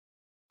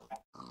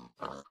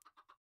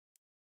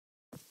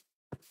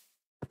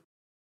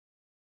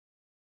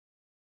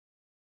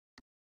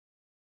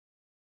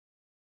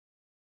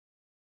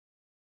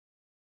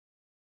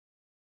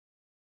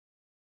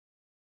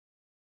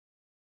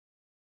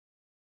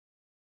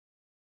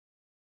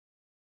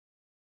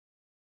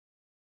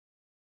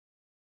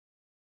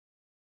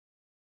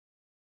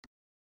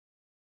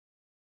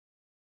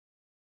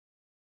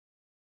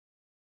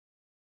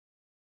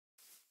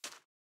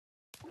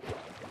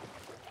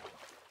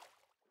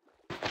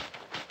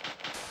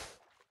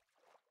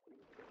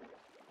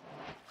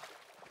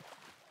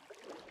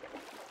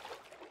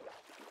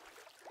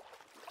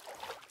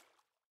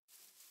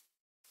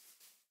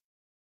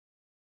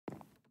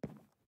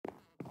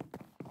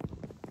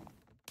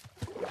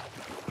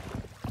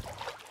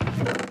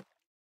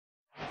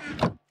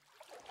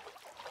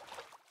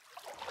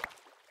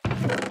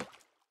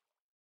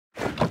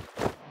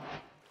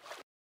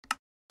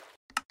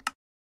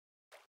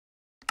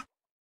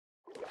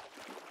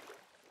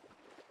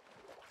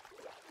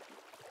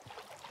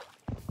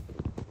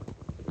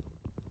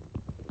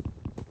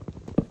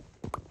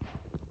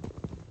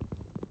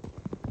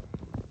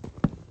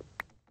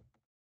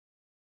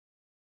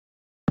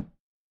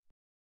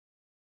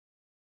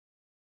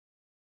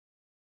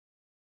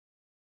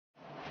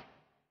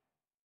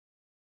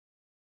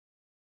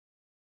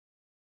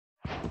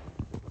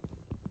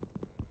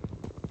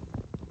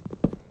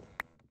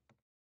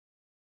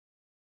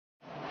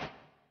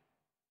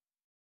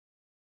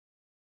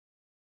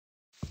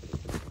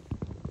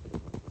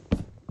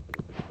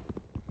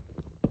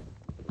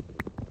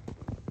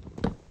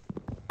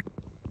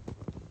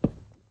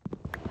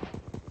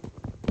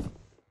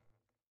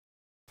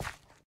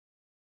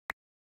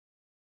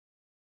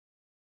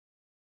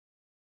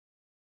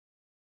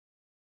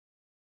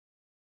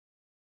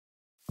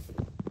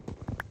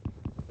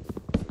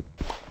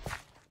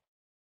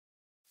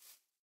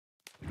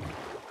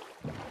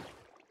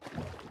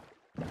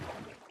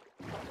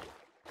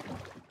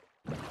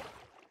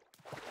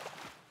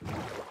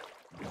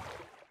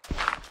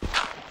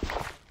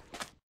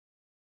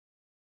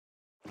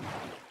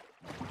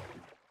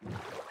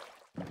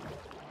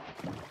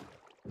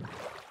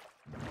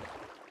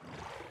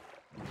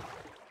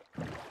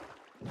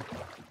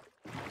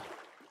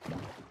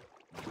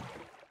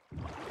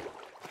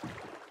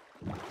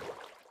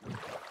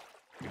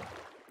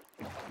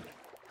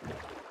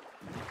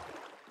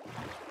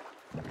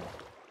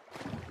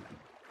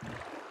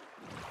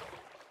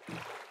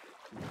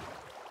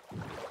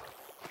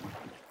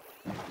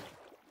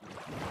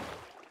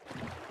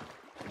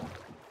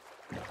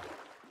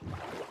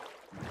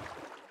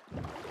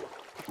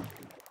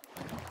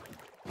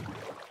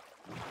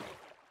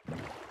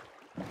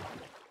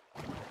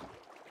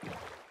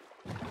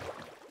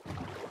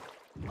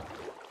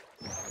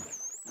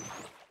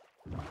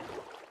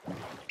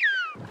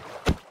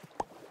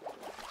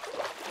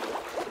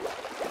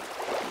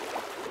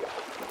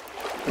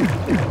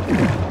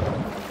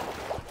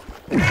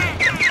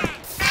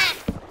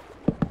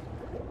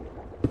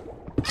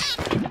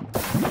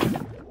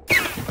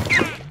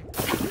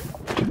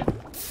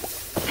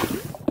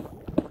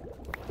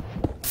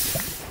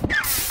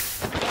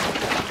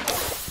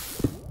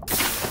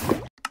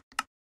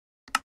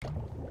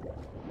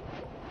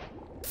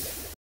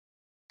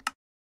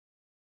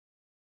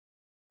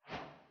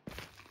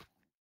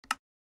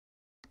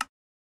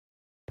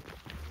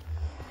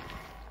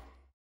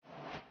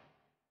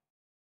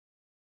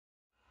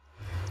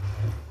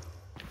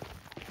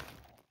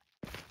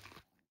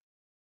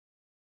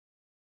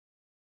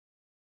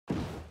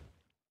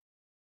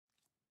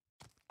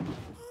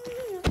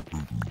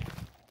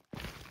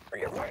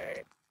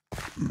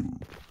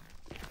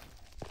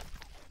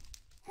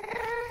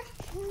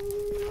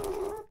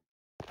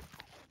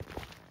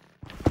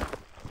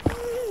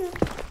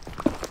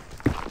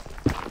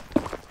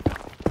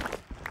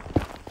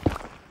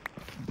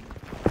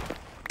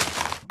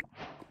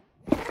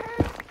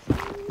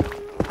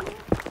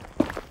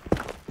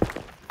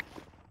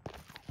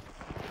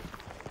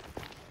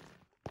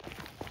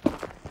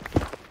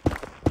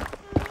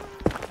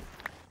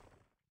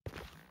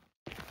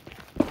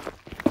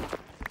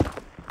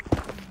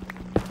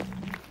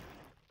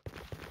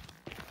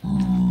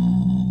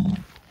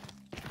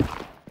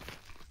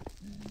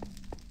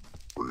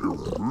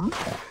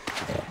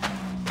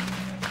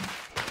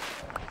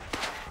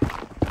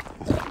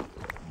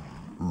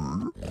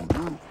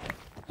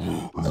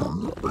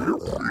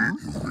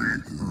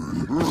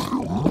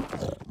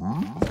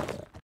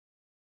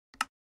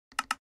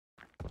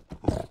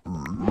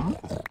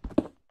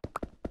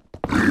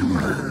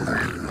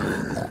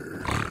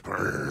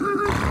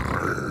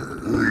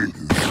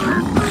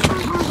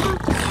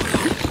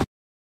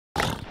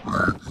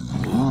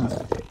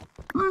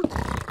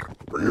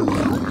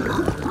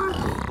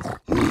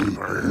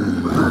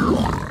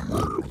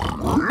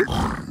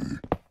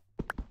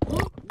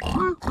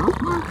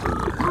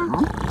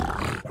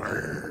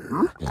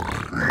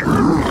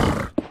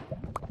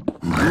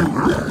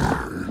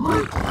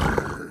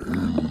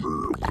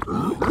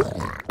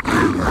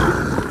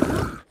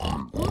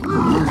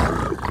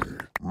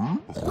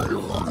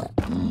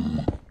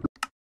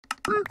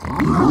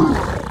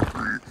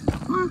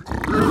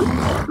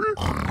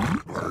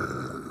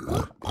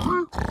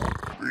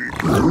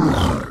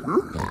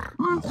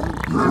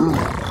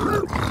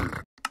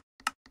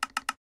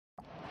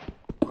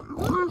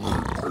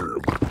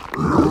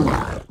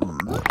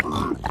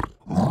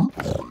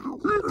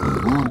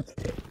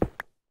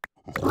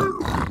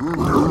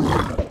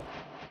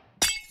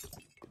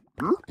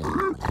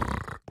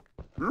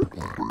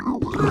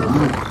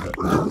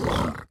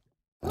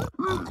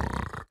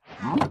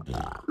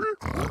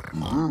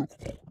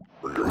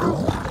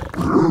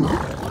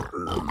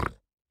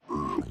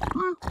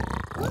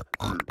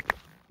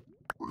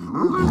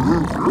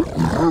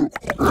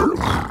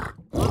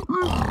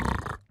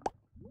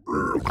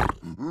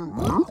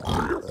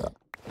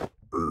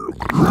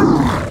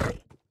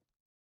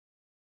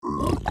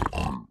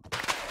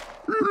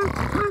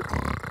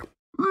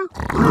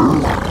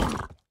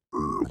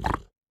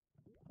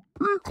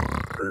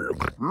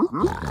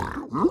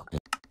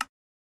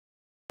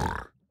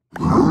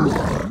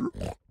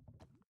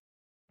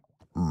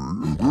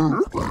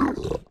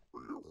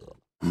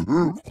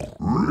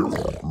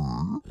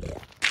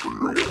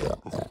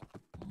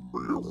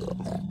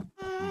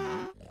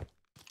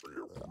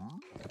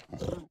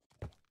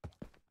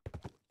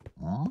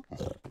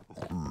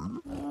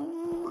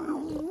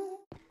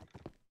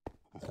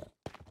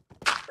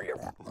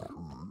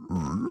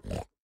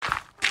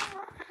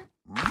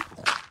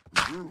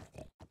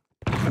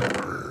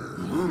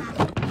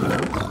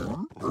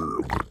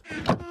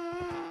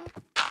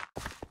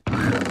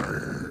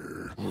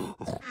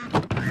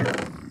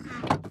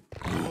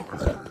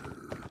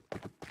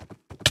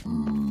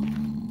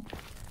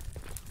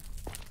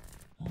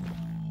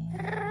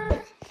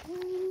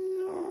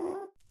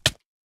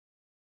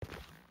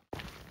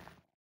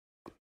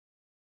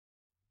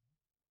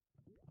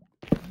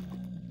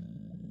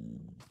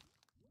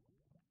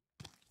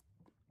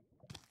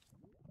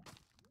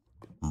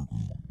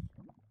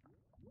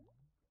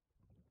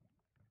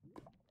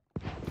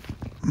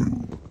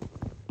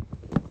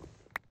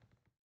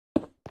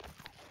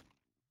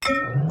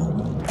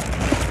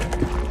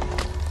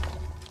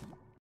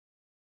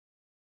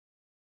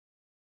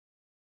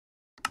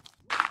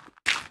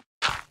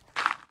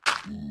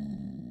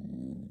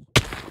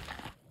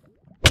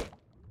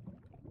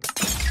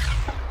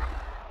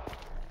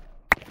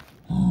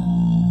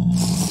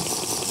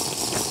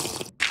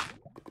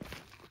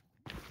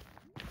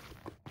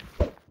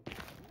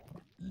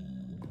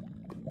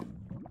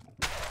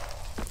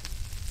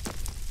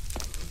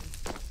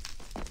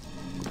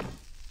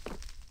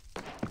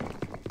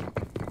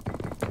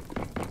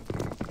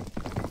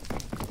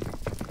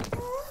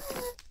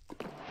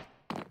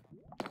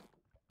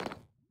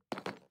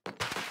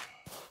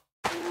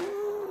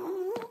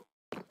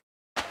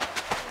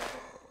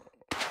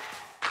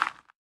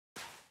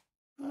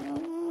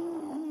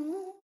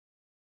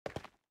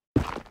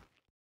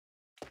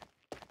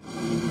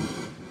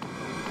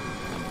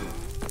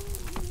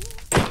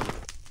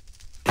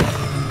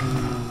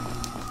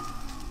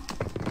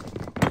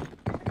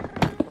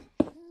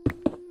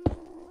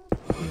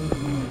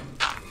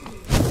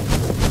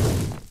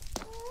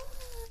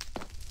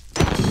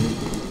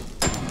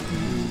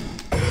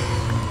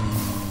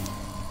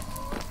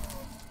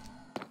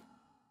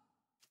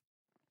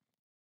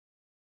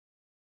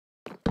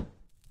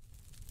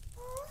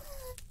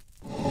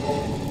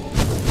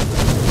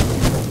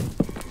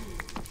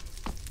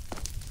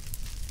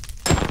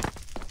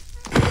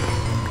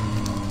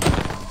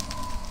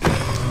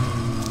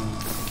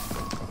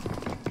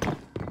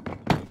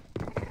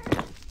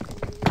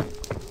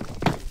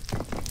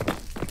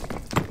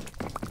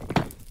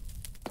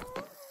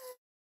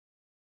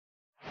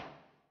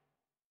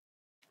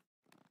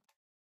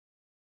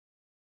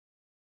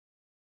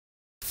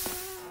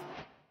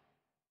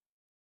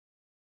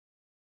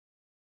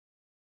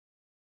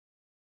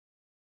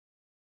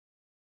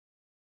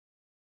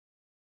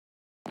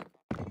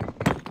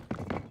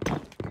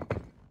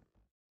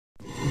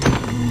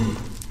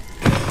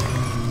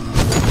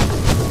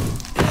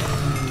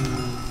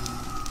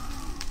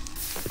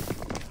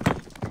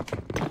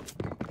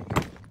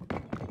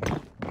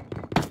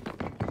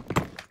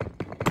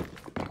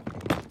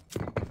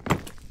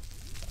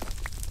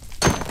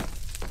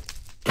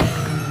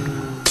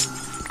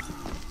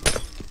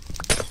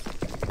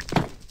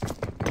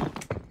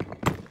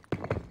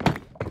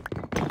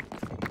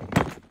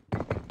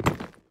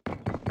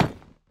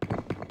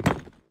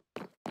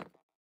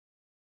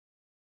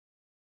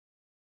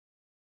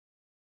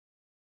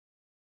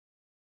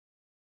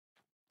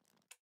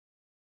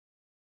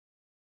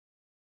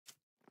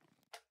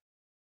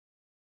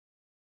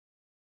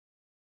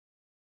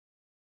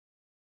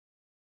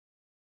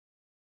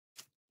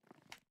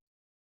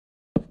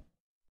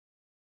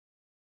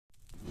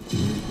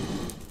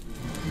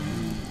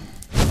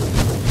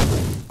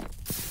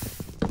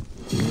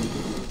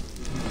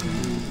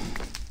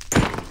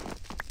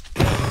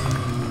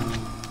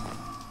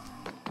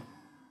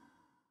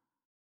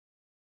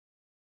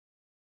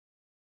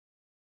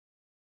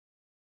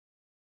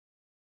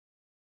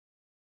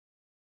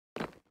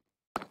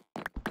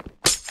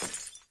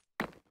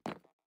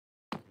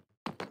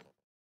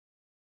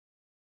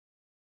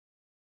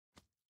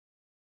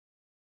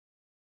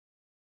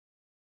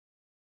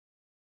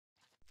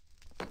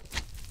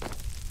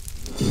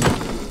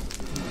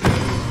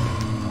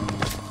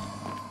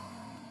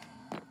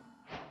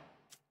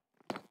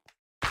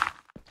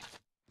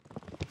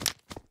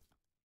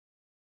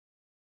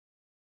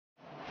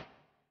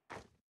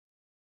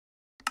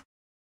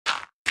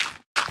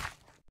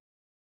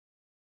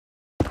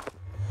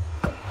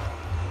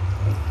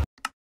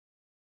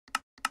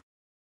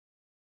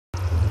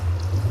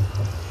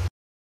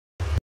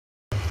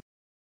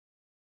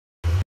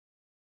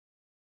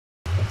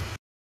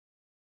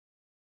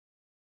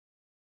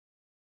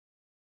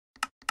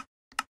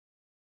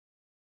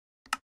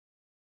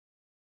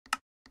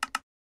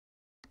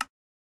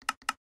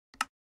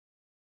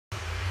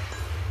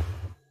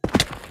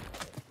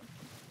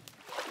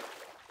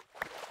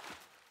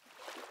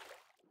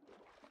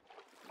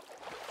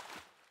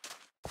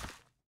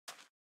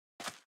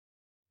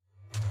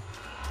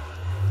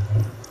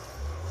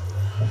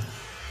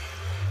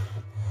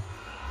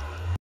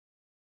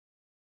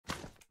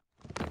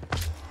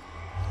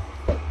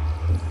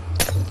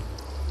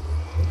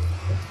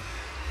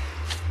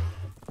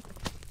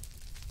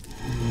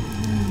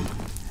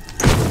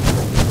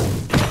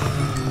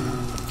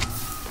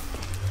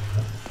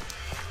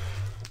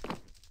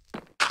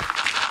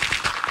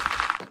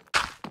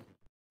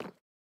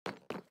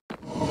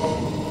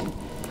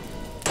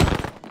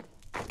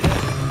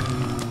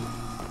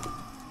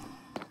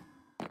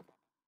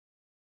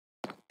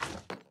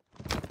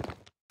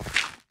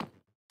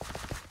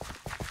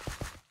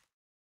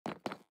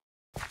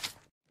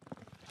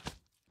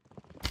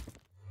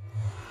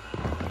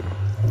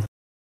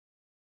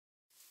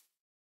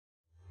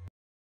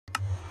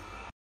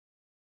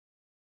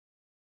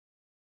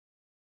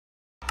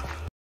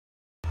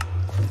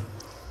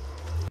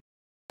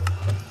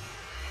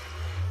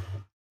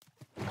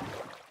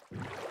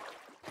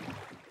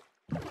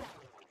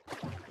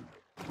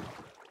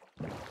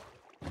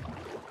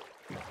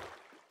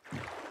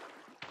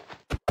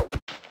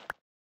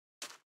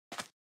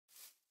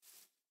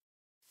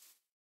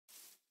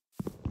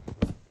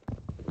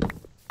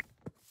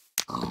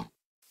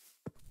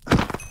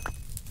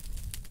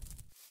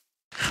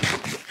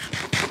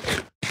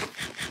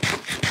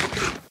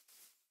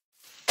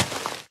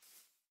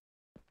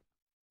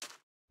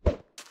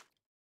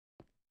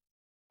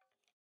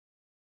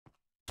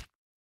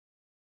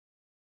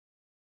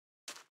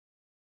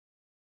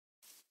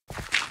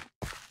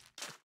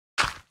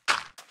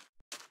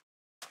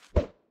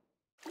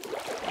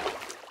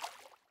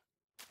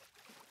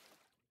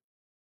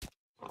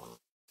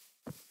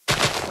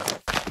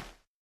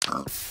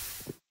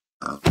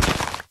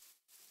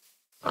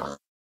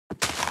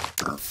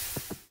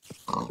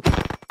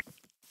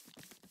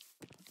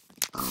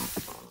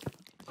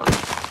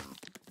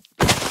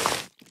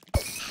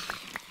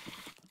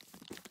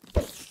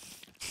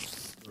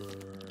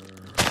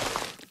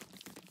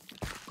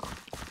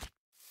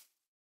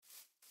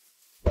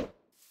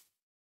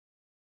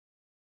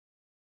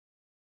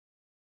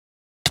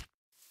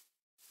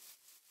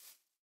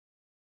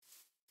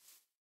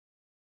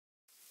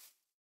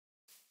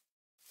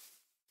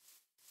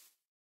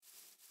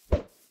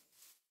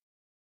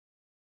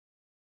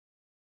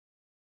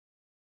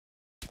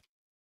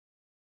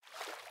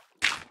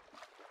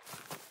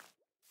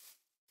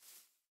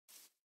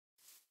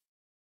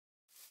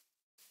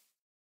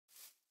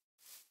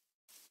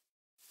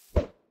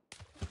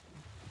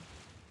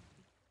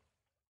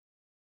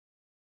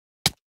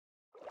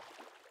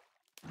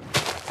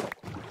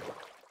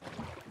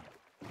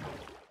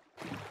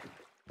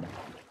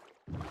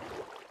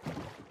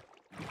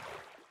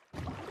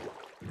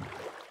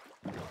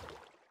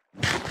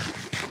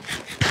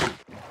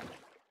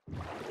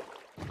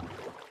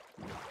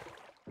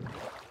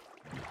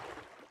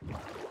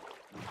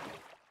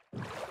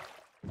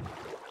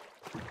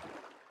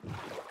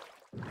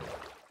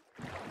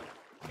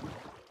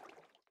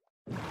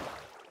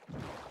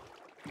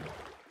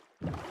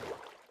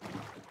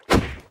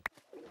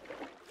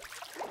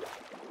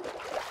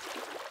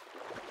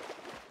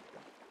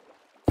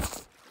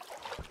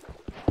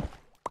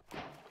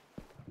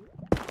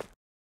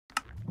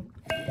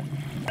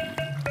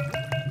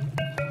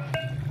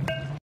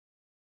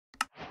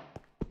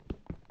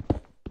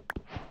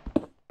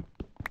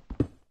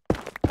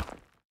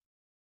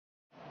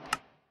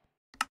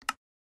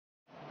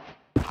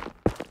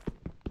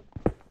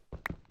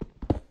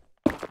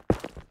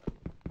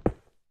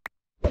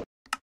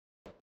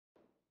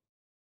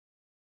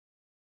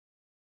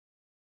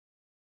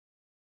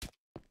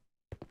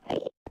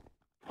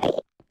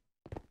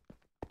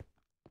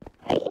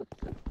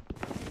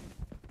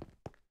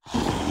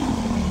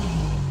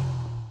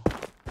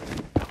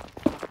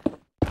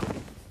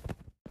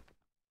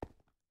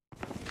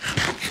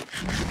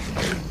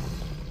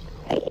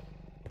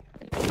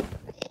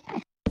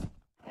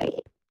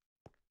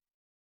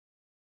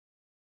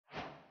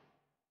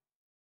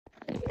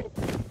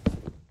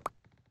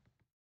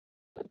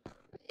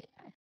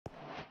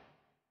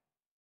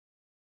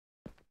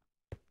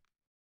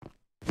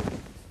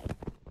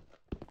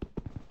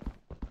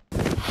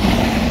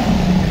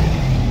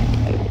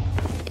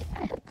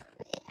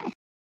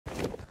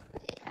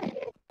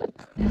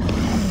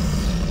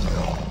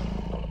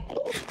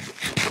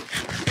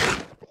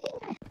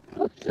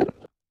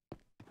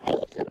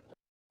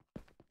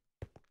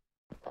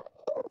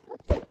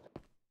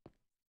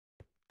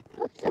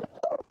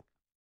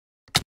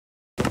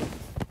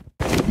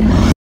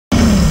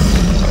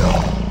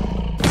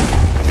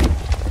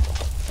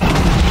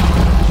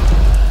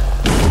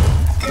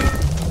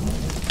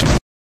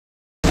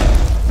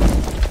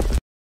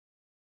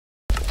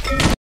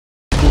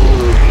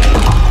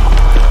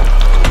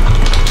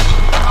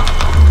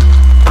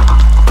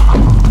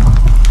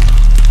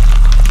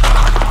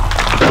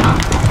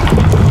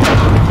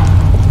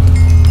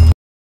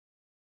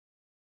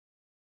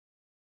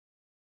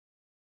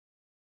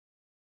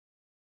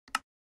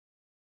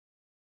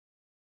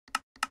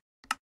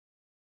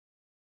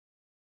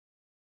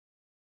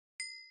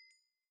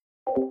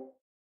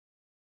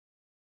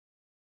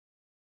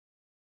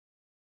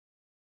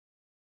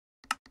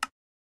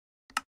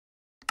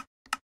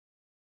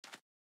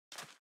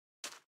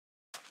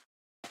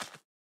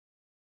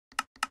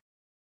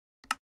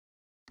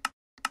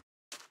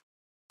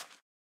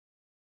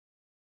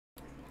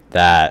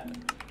That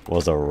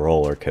was a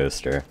roller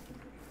coaster.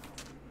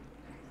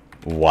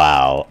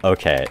 Wow.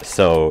 Okay,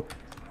 so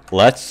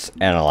let's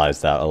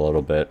analyze that a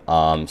little bit.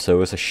 So it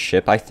was a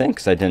ship, I think,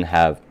 because I didn't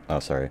have... Oh,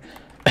 sorry.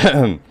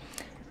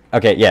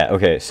 Okay, yeah,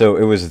 okay. So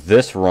it was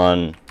this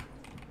run.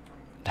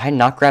 Did I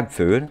not grab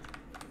food?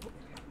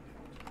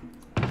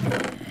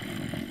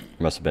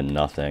 Must have been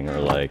nothing, or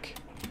like...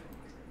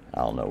 I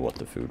don't know what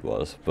the food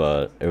was,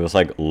 but it was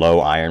like low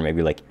iron,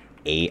 maybe like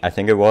 8, I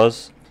think it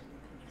was.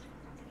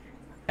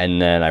 And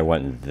then I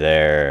went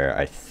there,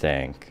 I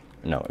think.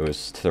 No, it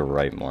was to the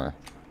right more.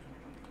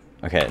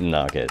 Okay,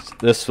 no, okay.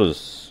 This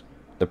was...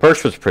 The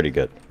perch was pretty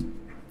good.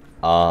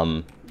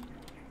 Okay.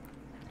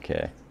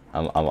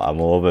 I'm a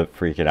little bit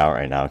freaking out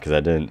right now because I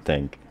didn't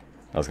think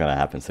that was gonna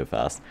happen so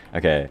fast.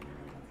 Okay.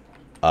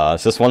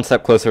 It's just one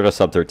step closer to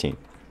sub 13.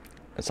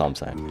 That's all I'm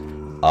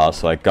saying.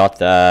 So I got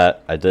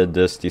that. I did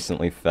this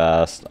decently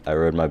fast. I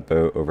rode my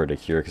boat over to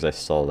here because I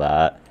saw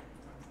that.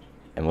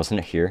 And wasn't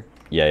it here?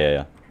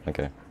 Yeah.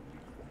 Okay.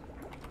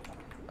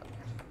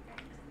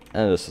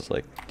 And this is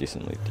like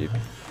decently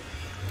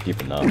deep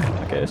enough.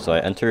 Okay, so I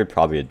entered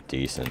probably a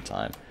decent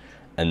time.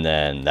 And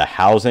then the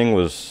housing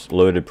was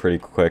loaded pretty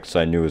quick, so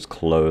I knew it was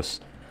close.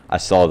 I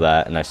saw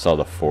that, and I saw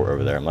the fort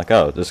over there. I'm like,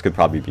 oh, this could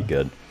probably be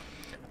good.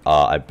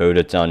 I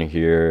boated down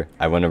here.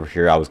 I went over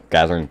here. I was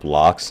gathering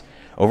blocks.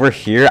 Over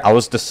here, I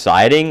was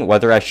deciding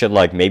whether I should,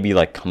 like, maybe,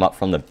 like, come up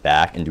from the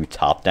back and do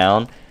top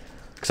down.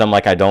 Because I'm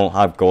like, I don't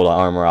have gold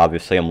armor,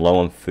 obviously. I'm low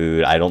on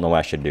food. I don't know what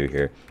I should do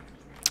here.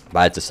 But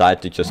I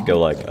decided to just go,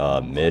 like,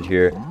 mid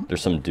here.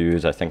 There's some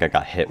dudes. I think I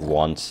got hit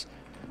once.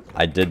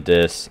 I did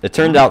this. It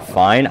turned out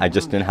fine. I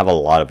just didn't have a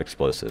lot of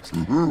explosives.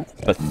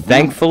 But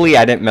thankfully,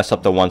 I didn't mess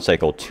up the one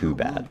cycle too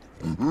bad.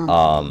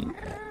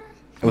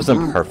 It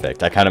wasn't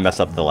perfect. I kind of messed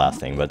up the last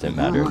thing, but it didn't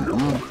matter.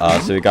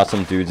 So we got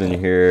some dudes in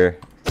here.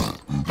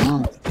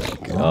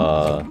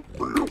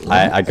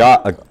 I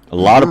got a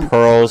lot of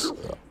pearls.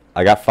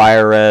 I got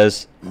fire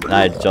res. And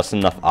I had just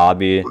enough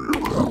obby.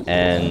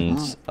 And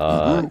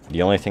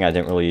the only thing I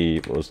didn't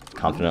really was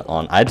confident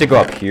on. I had to go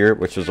up here,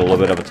 which was a little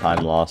bit of a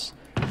time loss.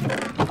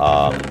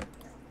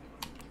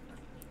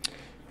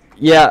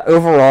 Yeah,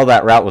 overall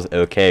that route was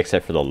okay,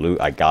 except for the loot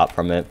I got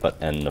from it,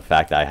 and the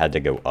fact that I had to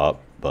go up.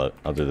 But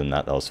other than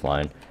that, that was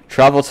fine.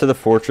 Travel to the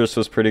fortress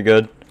was pretty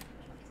good.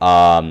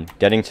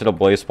 Getting to the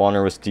blaze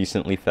spawner was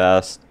decently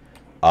fast.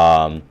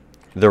 The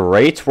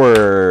rates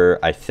were,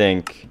 I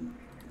think,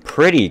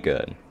 pretty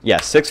good.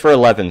 Yeah, 6 for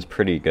 11 is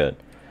pretty good.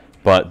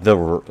 But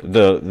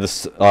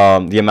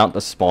the amount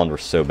that spawned were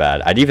so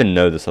bad. I didn't even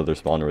know this other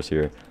spawner was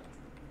here.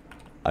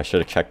 I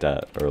should have checked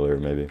that earlier,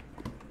 maybe.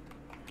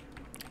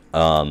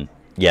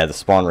 Yeah, the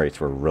spawn rates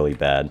were really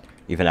bad,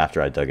 even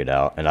after I dug it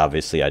out. And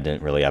obviously, I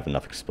didn't really have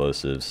enough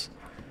explosives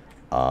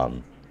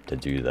to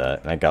do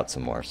that. And I got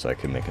some more, so I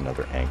could make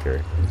another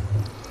anchor.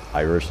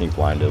 I originally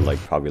blinded, like,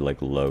 probably,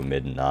 like, low,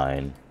 mid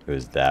 9. It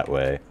was that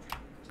way.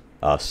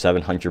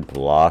 700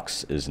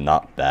 blocks is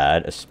not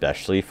bad,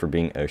 especially for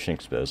being ocean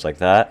exposed like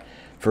that.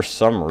 For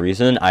some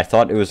reason, I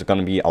thought it was going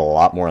to be a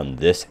lot more on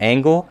this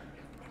angle.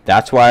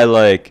 That's why,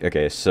 like,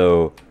 okay,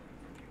 so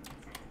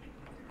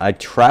I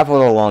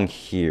traveled along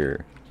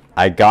here.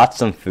 I got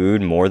some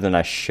food more than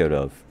I should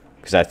have,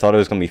 because I thought it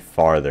was going to be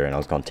farther and I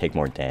was going to take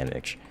more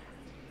damage.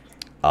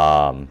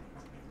 I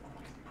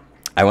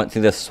went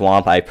through this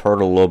swamp. I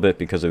pearled a little bit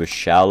because it was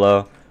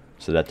shallow,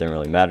 so that didn't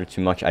really matter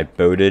too much. I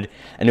boated,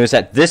 and it was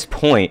at this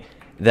point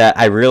that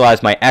I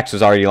realized my X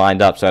was already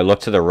lined up, so I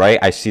looked to the right.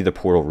 I see the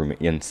portal room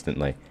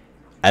instantly,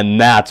 and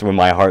that's when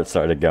my heart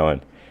started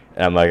going.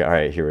 And I'm like, all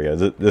right, here we go.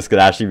 This could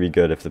actually be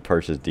good if the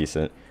perch is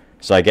decent.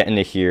 So I get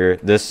into here.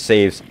 This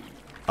saves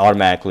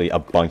automatically a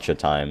bunch of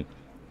time.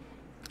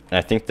 And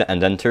I think the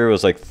indenter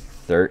was like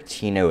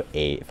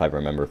 1308, if I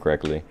remember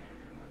correctly.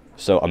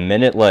 So a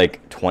minute,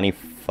 like,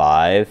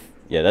 25.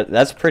 Yeah,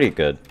 that's pretty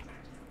good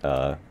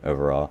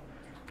overall.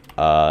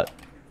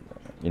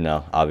 You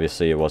know,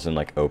 obviously it wasn't,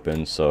 like,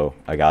 open, so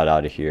I got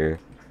out of here.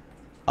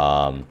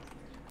 A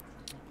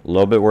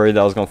little bit worried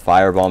that I was going to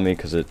fireball me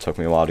because it took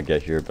me a while to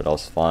get here, but I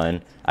was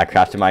fine. I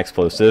crafted my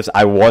explosives.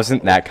 I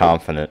wasn't that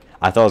confident.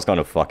 I thought I was going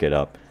to fuck it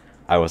up.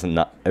 I wasn't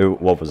not.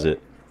 What was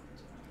it?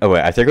 Oh,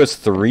 wait. I think it was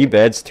 3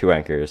 beds, 2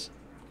 anchors.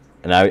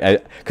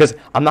 And because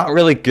I'm not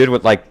really good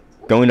with, like,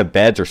 going to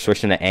beds or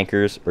switching to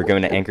anchors, or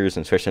going to anchors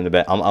and switching to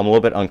bed. I'm a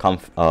little bit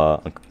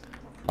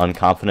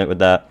unconfident with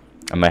that.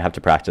 I might have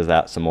to practice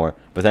that some more.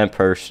 But then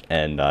perched,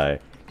 and I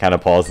kind of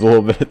paused a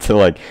little bit to,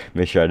 like,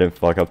 make sure I didn't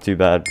fuck up too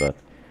bad, but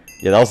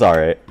yeah, that was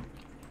alright.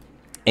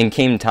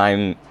 In-game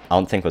time, I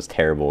don't think was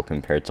terrible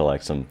compared to,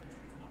 like, some,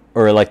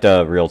 or, like,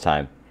 the real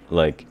time.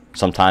 Like,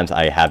 sometimes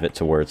I have it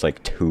to where it's,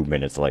 like, 2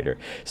 minutes later.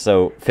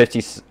 So,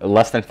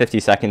 less than 50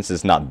 seconds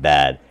is not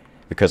bad,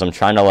 because I'm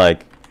trying to,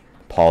 like,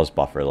 pause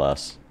buffer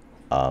less,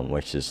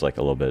 which is, like,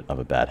 a little bit of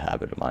a bad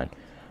habit of mine.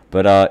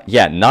 But,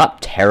 yeah,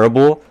 not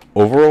terrible.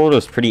 Overall, it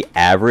was pretty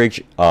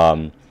average.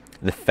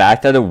 The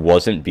fact that it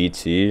wasn't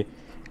BT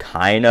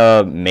kind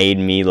of made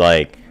me,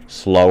 like,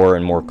 slower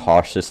and more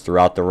cautious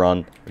throughout the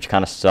run, which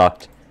kind of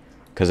sucked,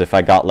 because if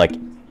I got like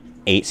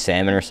 8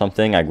 salmon or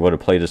something, I would have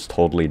played this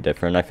totally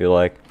different, I feel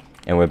like,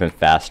 and would have been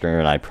faster,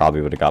 and I probably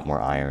would have got more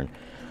iron.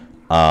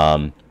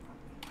 But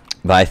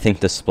I think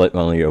the split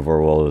only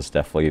overall is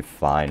definitely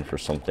fine for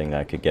something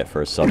that I could get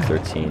for a sub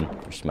 13,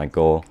 which is my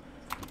goal.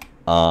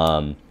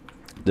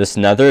 This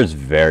nether is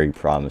very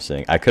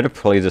promising. I could have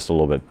played this a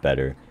little bit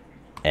better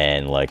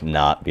and, like,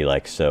 not be,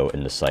 like, so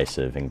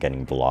indecisive and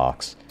getting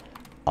blocks.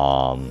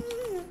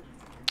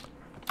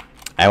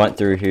 I went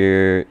through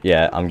here.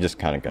 Yeah, I'm just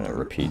kind of going to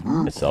repeat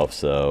itself.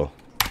 So,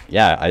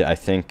 yeah, I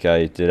think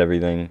I did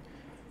everything.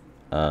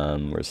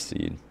 Where's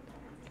seed?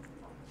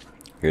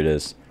 Here it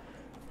is.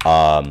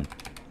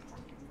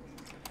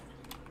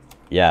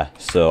 Yeah,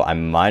 so I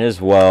might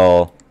as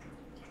well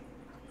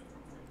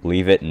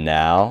leave it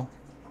now.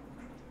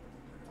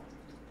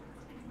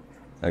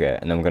 Okay,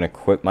 and I'm going to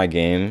quit my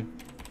game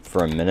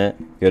for a minute.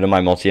 Go to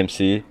my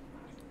multi-MC.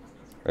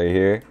 Right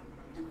here.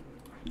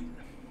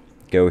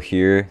 Go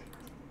here.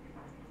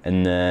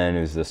 And then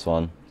there's this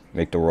one.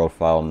 Make the world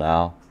file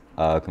now.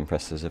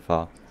 Compress the zip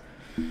file.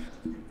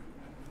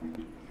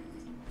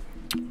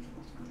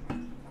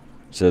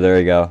 So there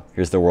you go.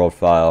 Here's the world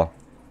file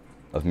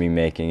of me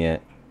making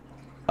it.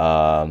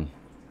 I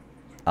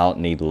don't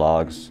need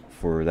logs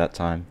for that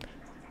time.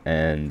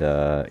 And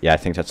yeah, I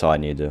think that's all I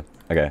need to do.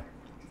 Okay,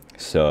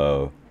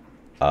 so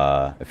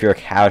if you're a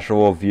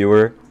casual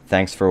viewer,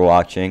 thanks for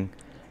watching.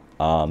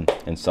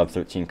 And sub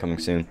 13 coming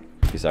soon.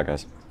 Peace out,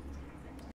 guys.